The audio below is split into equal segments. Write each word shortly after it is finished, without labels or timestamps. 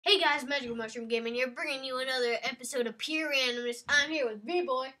guys, Magical Mushroom Gaming here, bringing you another episode of Pure Randomness. I'm here with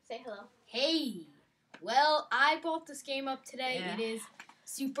V-Boy. Say hello. Hey. Well, I brought this game up today. Yeah. It is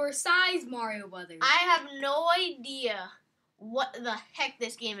Super Size Mario Brothers. I have no idea what the heck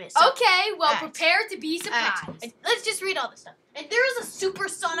this game is. So, okay, well, prepare to be surprised. Let's just read all this stuff. And there is a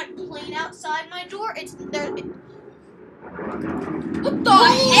supersonic plane outside my door. It's there. What the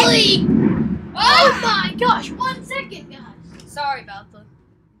heck? Oh my gosh! 1 second, guys. Sorry about the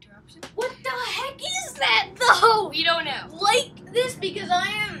interruption. What the heck is that, though? We don't know. Like this because I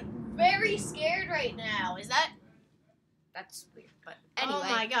am very scared right now. Is that? That's weird, but anyway. Oh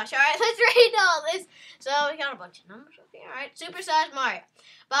my gosh. Alright, let's read all this. So we got a bunch of numbers up here. Alright, Super Size Mario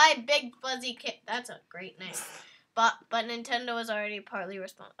by Big Fuzzy Kid. That's a great name. But Nintendo is already partly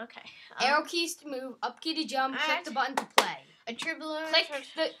responsible. Okay. Arrow keys to move, up key to jump, click the button to play. Click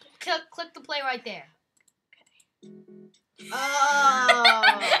the play right there.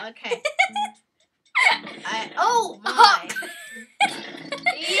 Oh, okay. Oh my.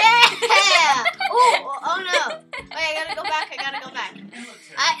 Yeah! Oh no. Wait, I gotta go back.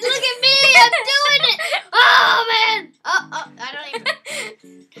 Look at me, I'm doing it! Oh man! Oh, I don't even.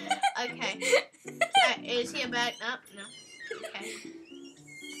 Okay. Is he a bad? No. Okay.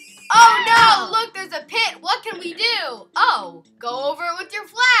 Oh no! Look, there's a pit. What can we do? Oh, go over it with your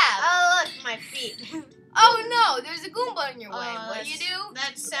flap. Oh look, my feet. Oh no, there's a Goomba in your way. What do you do?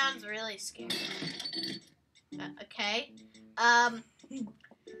 That sounds really scary. Okay. I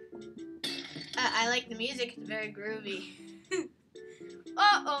like the music. It's very groovy.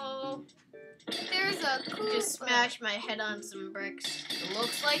 Uh-oh. There's a Goomba. Just smash my head on some bricks. It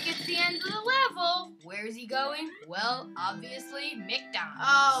looks like it's the end of the level. Where's he going? Well, obviously, McDonald's.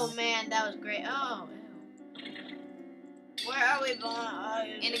 Oh man, that was great. Oh. Where are we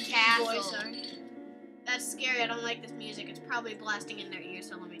going? In a castle. Boy, sorry. That's scary. I don't like this music. It's probably blasting in their ears,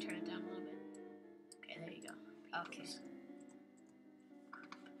 so let me turn it down a little bit. Okay, there you go. Okay.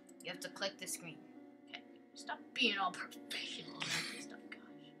 You have to click the screen. Okay. Stop being all professional about this stuff,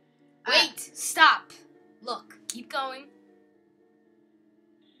 gosh. Wait! Stop! Look. Keep going.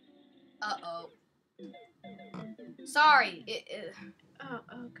 Uh-oh. Sorry. Oh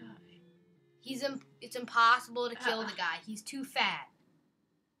gosh. It's impossible to kill the guy. He's too fat.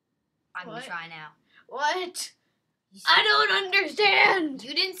 I'm gonna try now. What? I don't understand.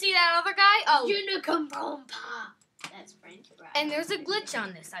 You didn't see that other guy? Oh. Unicombrompa. That's French, right? And there's a glitch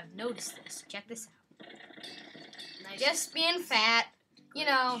on this. I've noticed this. Check this out. Nice. Just being fat, you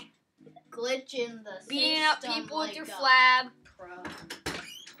know. Glitch in the beating up people like with your flab. Pro.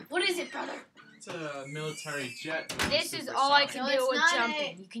 What is it, brother? It's a military jet. This is all I can do with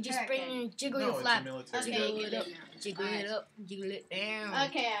jumping. You can just hurricane. jiggle your flap. Jiggle it up, Jiggle it down.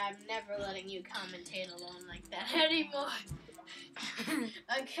 Okay, I'm never letting you commentate alone like that anymore.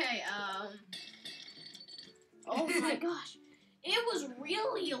 Okay, oh my gosh. It was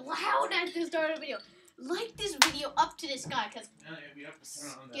really loud at the start of the video. Like this video up to the sky, because you have to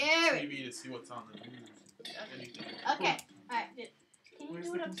turn on the scary. TV to see what's on the news. Okay, alright. Can you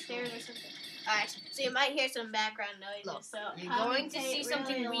do it upstairs or something? Alright, so you might hear some background noises. Look, so you're going to see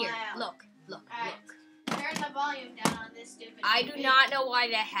something really weird. loud. Look. Turn the volume down on this stupid I TV. do not know why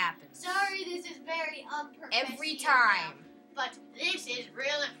that happens. Sorry, this is very unprofessional. Every time. But this is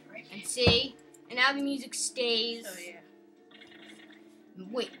really freaking. And see? And now the music stays. So yeah.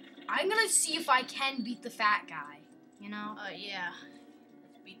 Wait, I'm gonna see if I can beat the fat guy. You know? Oh yeah.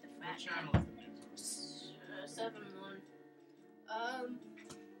 Let's beat the fat Channel guy. is the 7-1.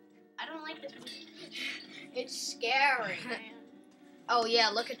 I don't like this music. It's scary, man. Oh yeah,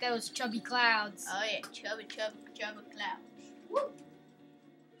 look at those chubby clouds. Oh yeah, chubby clouds. Woo.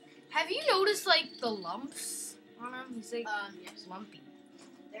 Have you noticed like the lumps on him? He's like yes. lumpy.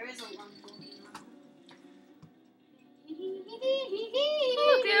 There is a lump going on.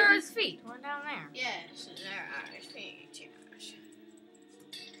 Look, there are his feet. One down there. Yes, there are his feet. Yes.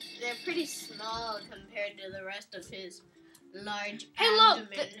 They're pretty small compared to the rest of his large abdomen.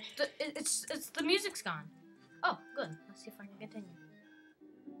 Hey, look! It's the music's gone. Oh, good. Let's see if I can continue.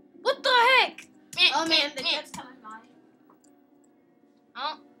 What the heck? Oh man, the jet's coming by.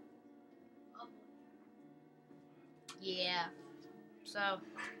 Oh. Yeah. So,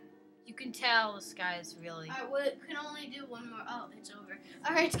 you can tell this guy is really... Alright, we can only do one more. Oh, it's over.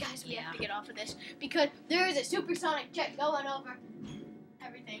 Alright, guys, we have to get off of this because there is a supersonic jet going over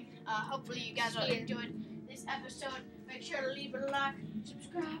everything. Hopefully you guys all enjoyed this episode. Make sure to leave a like,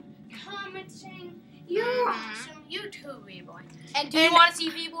 subscribe, comment, saying you're awesome. You too, V-Boy. And do you want to see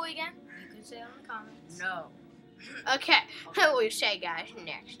V-Boy again? You can say it in the comments. No. Okay, we'll say guys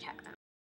next time.